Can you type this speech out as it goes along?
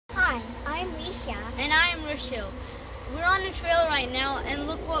I'm Risha. And I'm Rochelle. We're on a trail right now, and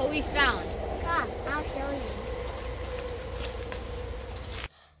look what we found. Come, I'll show you.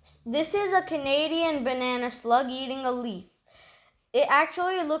 This is a Canadian banana slug eating a leaf. It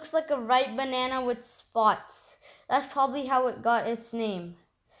actually looks like a ripe banana with spots. That's probably how it got its name.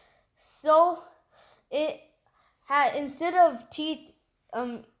 So, it had, instead of teeth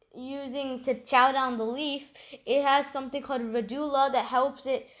using to chow down the leaf, it has something called radula that helps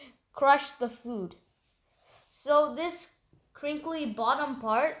it crush the food. So this crinkly bottom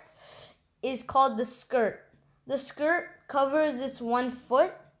part is called the skirt. The skirt covers its 1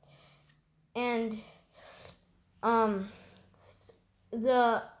 foot, and the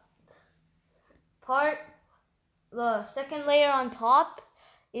second layer on top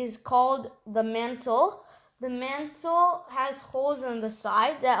is called the mantle. The mantle has holes on the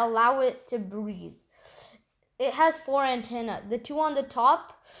side that allow it to breathe. It has 4 antennae. The 2 on the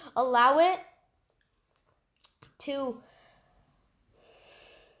top allow it to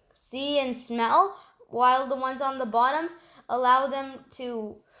see and smell, while the ones on the bottom allow them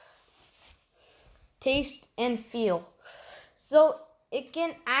to taste and feel. So it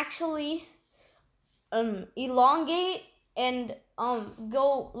can actually elongate and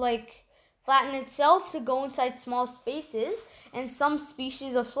go like flatten itself to go inside small spaces, and some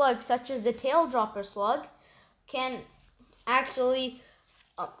species of slugs, such as the tail dropper slug, can actually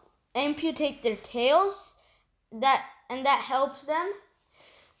amputate their tails. That helps them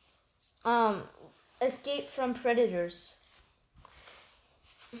escape from predators.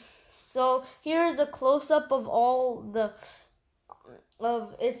 So here is a close-up of all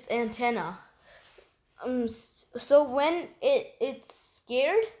of its antenna. So when it's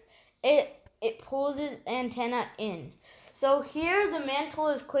scared, it pulls its antenna in. So here the mantle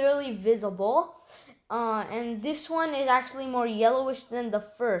is clearly visible, and this one is actually more yellowish than the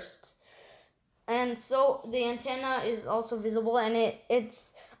first. And so the antenna is also visible, and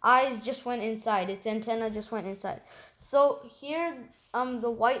its eyes just went inside. Its antenna just went inside. So here, the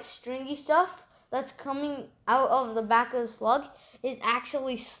white stringy stuff that's coming out of the back of the slug is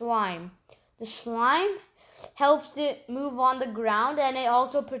actually slime. The slime helps it move on the ground, and it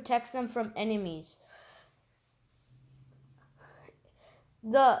also protects them from enemies.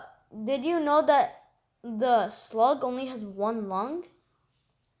 Did you know that the slug only has 1 lung?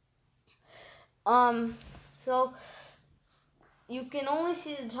 So you can only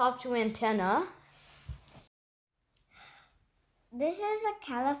see the top 2 antennae. This is a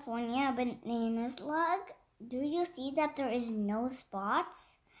California banana slug. Do you see that there is no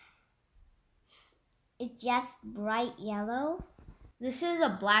spots? It's just bright yellow. This is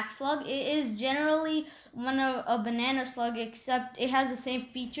a black slug. It is generally one of a banana slug, except it has the same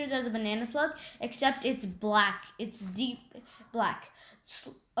features as a banana slug, except it's black. It's deep black.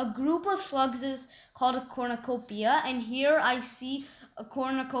 A group of slugs is called a cornucopia, and here I see a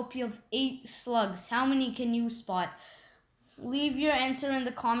cornucopia of 8 slugs. How many can you spot? Leave your answer in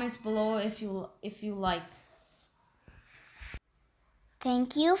the comments below if you like.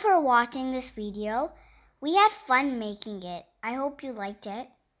 Thank you for watching this video. We had fun making it. I hope you liked it.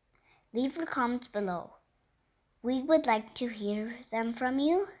 Leave your comments below. We would like to hear them from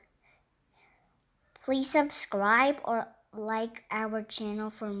you. Please subscribe or like our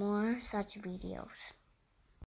channel for more such videos.